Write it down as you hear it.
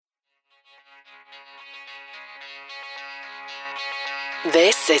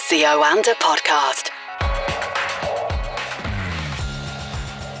This is the Oanda Podcast.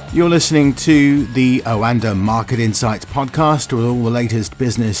 You're listening to the Oanda Market Insights Podcast with all the latest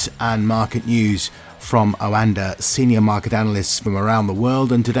business and market news from Oanda senior market analysts from around the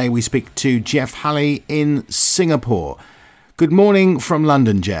world. And today we speak to Jeff Halley in Singapore. Good morning from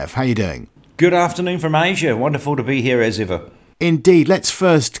London, Jeff. How are you doing? Good afternoon from Asia. Wonderful to be here as ever. Indeed. Let's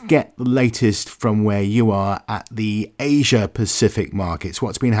first get the latest from where you are at the Asia Pacific markets.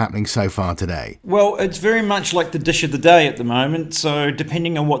 What's been happening so far today? Well, it's very much like the dish of the day at the moment. So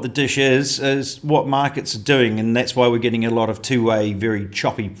depending on what the dish is what markets are doing. And that's why we're getting a lot of two-way, very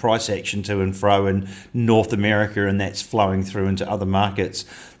choppy price action to and fro in North America, and that's flowing through into other markets.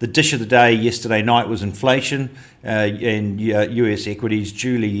 The dish of the day yesterday night was inflation, and US equities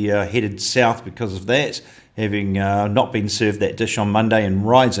duly headed south because of that, having not been served that dish on Monday and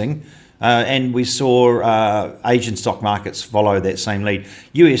rising. And we saw Asian stock markets follow that same lead.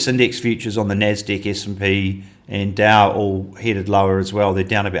 US index futures on the NASDAQ, S&P and Dow all headed lower as well. They're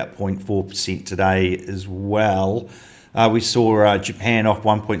down about 0.4% today as well. We saw Japan off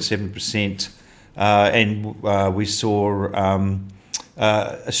 1.7%, and we saw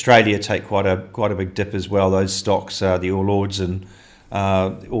Australia take quite a big dip as well. Those stocks, the All Ords and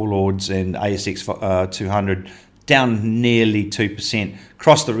ASX 200, down nearly 2%.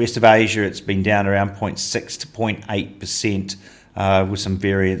 Across the rest of Asia, it's been down around 0.6 to 0.8%, with some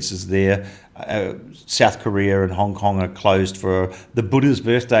variances there. South Korea and Hong Kong are closed for the Buddha's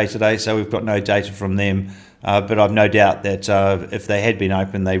birthday today, so we've got no data from them. But I've no doubt that if they had been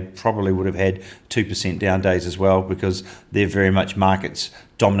open, they probably would have had 2% down days as well, because they're very much markets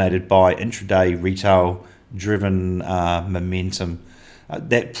dominated by intraday retail-driven momentum.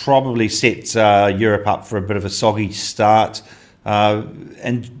 That probably sets Europe up for a bit of a soggy start.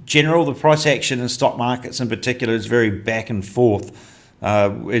 In general, the price action in stock markets in particular is very back and forth,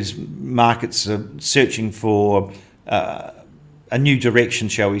 as markets are searching for a new direction,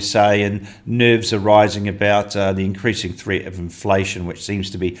 shall we say, and nerves are rising about the increasing threat of inflation, which seems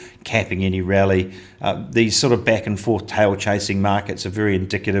to be capping any rally. These sort of back and forth tail-chasing markets are very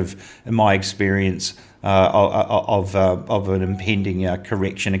indicative, in my experience, of an impending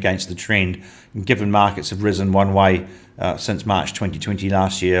correction against the trend. And given markets have risen one way since March 2020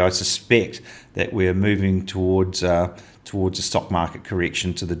 last year, I suspect that we're moving towards a stock market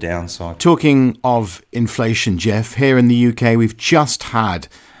correction to the downside. Talking of inflation, Jeff, here in the UK, we've just had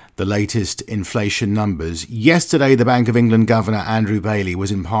the latest inflation numbers. Yesterday, the Bank of England Governor Andrew Bailey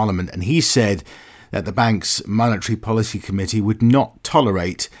was in Parliament, and he said that the bank's Monetary Policy Committee would not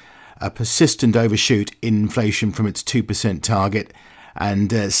tolerate a persistent overshoot in inflation from its 2% target,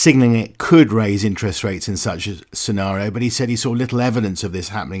 and signalling it could raise interest rates in such a scenario. But he said he saw little evidence of this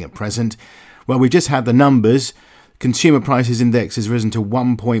happening at present. Well, we just had the numbers. Consumer Prices Index has risen to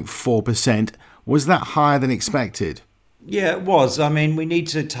 1.4%. Was that higher than expected? Yeah, it was. I mean, we need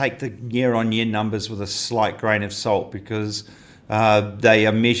to take the year-on-year numbers with a slight grain of salt, because they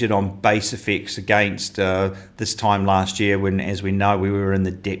are measured on base effects against this time last year when, as we know, we were in the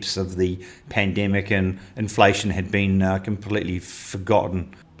depths of the pandemic and inflation had been completely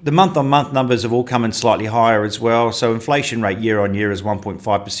forgotten. The month-on-month numbers have all come in slightly higher as well. So inflation rate year-on-year is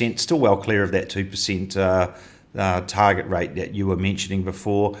 1.5%, still well clear of that 2% target rate that you were mentioning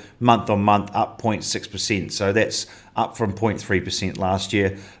before. Month on month up 0.6%, so that's up from 0.3% last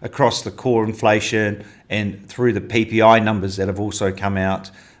year. Across the core inflation and through the PPI numbers that have also come out,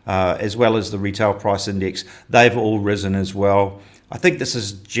 as well as the retail price index, they've all risen as well. I think this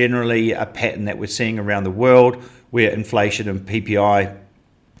is generally a pattern that we're seeing around the world, where inflation and PPI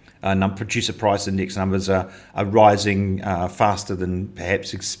producer price index numbers are rising faster than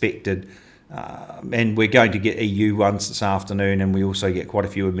perhaps expected. And we're going to get EU ones this afternoon, and we also get quite a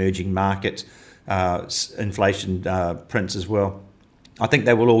few emerging market inflation prints as well. I think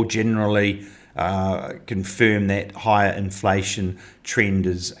they will all generally confirm that higher inflation trend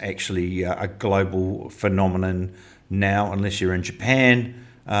is actually a global phenomenon now, unless you're in Japan,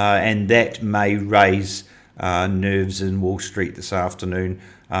 and that may raise nerves in Wall Street this afternoon.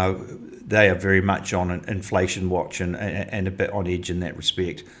 They are very much on an inflation watch and a bit on edge in that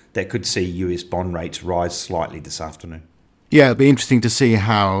respect. That could see US bond rates rise slightly this afternoon. Yeah, it'll be interesting to see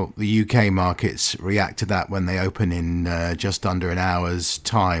how the UK markets react to that when they open in just under an hour's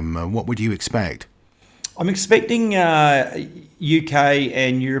time. What would you expect? I'm expecting UK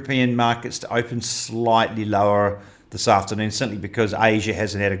and European markets to open slightly lower this afternoon, simply because Asia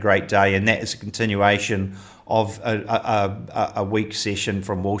hasn't had a great day, and that is a continuation of a weak session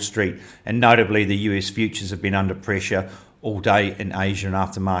from Wall Street. And notably, the US futures have been under pressure all day in Asia and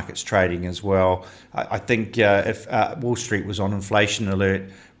after markets trading as well. I think if Wall Street was on inflation alert,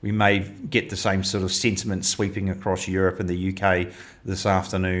 we may get the same sort of sentiment sweeping across Europe and the UK this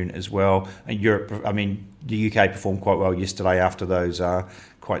afternoon as well. And the UK performed quite well yesterday after those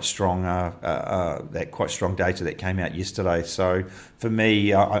quite strong data that came out yesterday. So for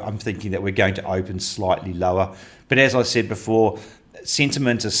me, I'm thinking that we're going to open slightly lower. But as I said before,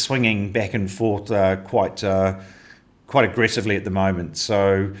 sentiment is swinging back and forth quite aggressively at the moment.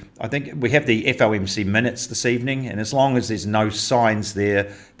 So I think we have the FOMC minutes this evening, and as long as there's no signs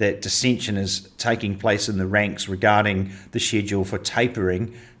there that dissension is taking place in the ranks regarding the schedule for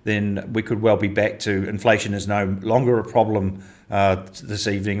tapering, then we could well be back to inflation is no longer a problem this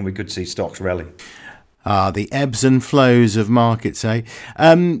evening, and we could see stocks rally. The ebbs and flows of markets, eh?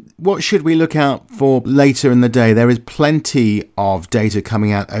 What should we look out for later in the day? There is plenty of data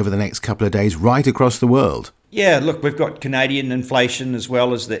coming out over the next couple of days right across the world. Yeah, look, we've got Canadian inflation as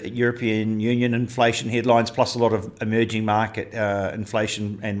well as the European Union inflation headlines, plus a lot of emerging market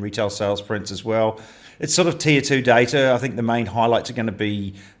inflation and retail sales prints as well. It's sort of tier 2 data. I think the main highlights are going to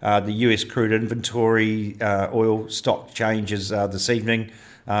be the US crude inventory, oil stock changes this evening.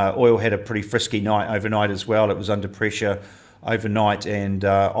 Oil had a pretty frisky night overnight as well. It was under pressure overnight, and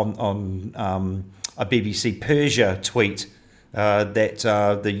on a BBC Persia tweet, that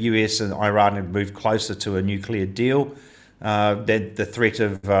the US and Iran had moved closer to a nuclear deal. That the threat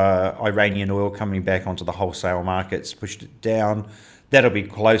of Iranian oil coming back onto the wholesale markets pushed it down. That'll be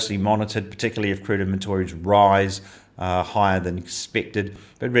closely monitored, particularly if crude inventories rise higher than expected.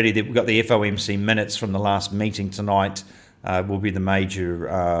 But really, we've got the FOMC minutes from the last meeting tonight. Will be the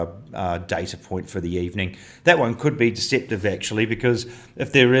major data point for the evening. That one could be deceptive, actually, because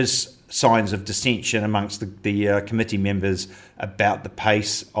if there is signs of dissension amongst the committee members about the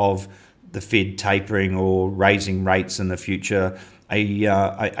pace of the Fed tapering or raising rates in the future,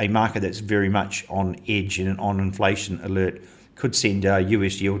 a market that's very much on edge and on inflation alert could send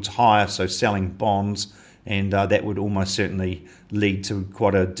US yields higher, so selling bonds, and that would almost certainly lead to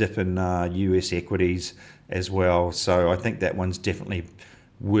quite a dip in US equities as well. So I think that one's definitely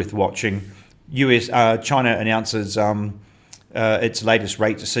worth watching. China announces its latest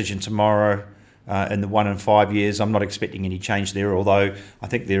rate decision tomorrow in the 1 and 5 years. I'm not expecting any change there, although I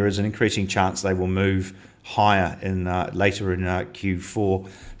think there is an increasing chance they will move higher in later in Q4.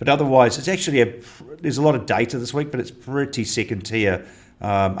 But otherwise, it's actually there's a lot of data this week, but it's pretty second tier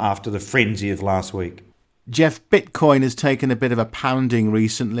after the frenzy of last week. Jeff, Bitcoin has taken a bit of a pounding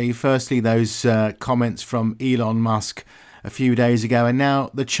recently. Firstly, those comments from Elon Musk a few days ago, and now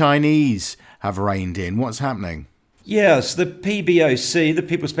the Chinese have reined in. What's happening? Yes, the PBOC, the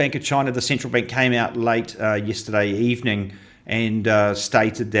People's Bank of China, the central bank, came out late yesterday evening and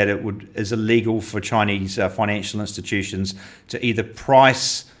stated that it is illegal for Chinese financial institutions to either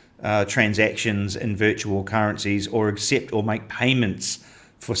price transactions in virtual currencies or accept or make payments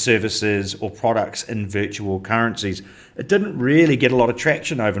for services or products in virtual currencies. It didn't really get a lot of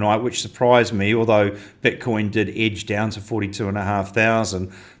traction overnight, which surprised me, although Bitcoin did edge down to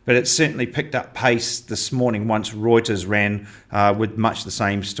 42,500. But it certainly picked up pace this morning once Reuters ran with much the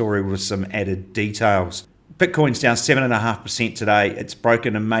same story with some added details. Bitcoin's down 7.5% today. It's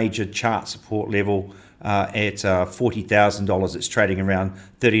broken a major chart support level at $40,000. It's trading around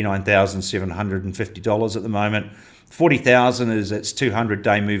 $39,750 at the moment. 40,000 is its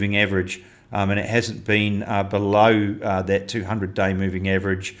 200-day moving average, and it hasn't been below that 200-day moving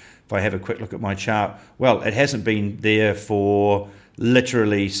average. If I have a quick look at my chart, well, it hasn't been there for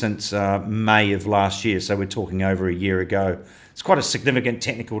literally since May of last year, so we're talking over a year ago. It's quite a significant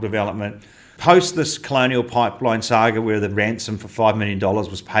technical development. Post this Colonial Pipeline saga where the ransom for $5 million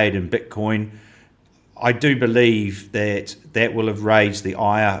was paid in Bitcoin, I do believe that will have raised the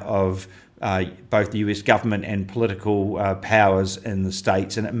ire of both the US government and political powers in the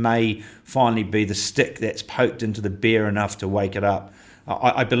States, and it may finally be the stick that's poked into the bear enough to wake it up.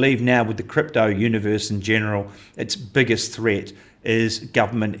 I believe now with the crypto universe in general, its biggest threat is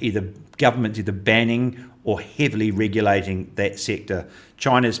government either banning or heavily regulating that sector.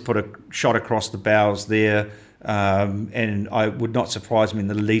 China's put a shot across the bows there, and I would not surprise me in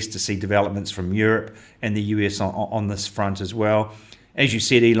the least to see developments from Europe and the US on this front as well. As you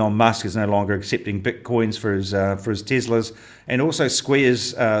said, Elon Musk is no longer accepting Bitcoins for his Teslas, and also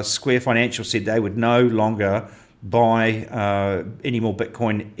Square Financial said they would no longer buy any more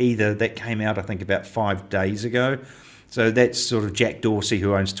Bitcoin either. That came out, I think, about 5 days ago. So that's sort of Jack Dorsey,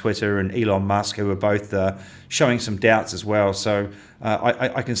 who owns Twitter, and Elon Musk, who are both showing some doubts as well. So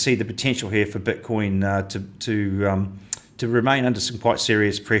I can see the potential here for Bitcoin to remain under some quite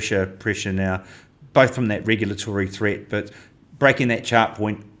serious pressure now. both from that regulatory threat, but breaking that chart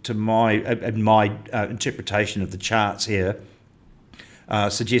point to my interpretation of the charts here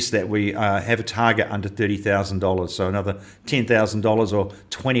suggests that we have a target under $30,000, so another $10,000 or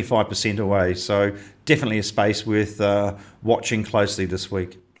 25% away. So definitely a space worth watching closely this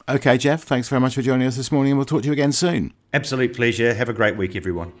week. Okay, Jeff, thanks very much for joining us this morning, and we'll talk to you again soon. Absolute pleasure. Have a great week,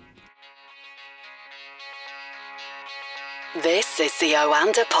 everyone. This is the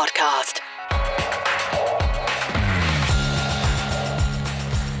Oanda Podcast.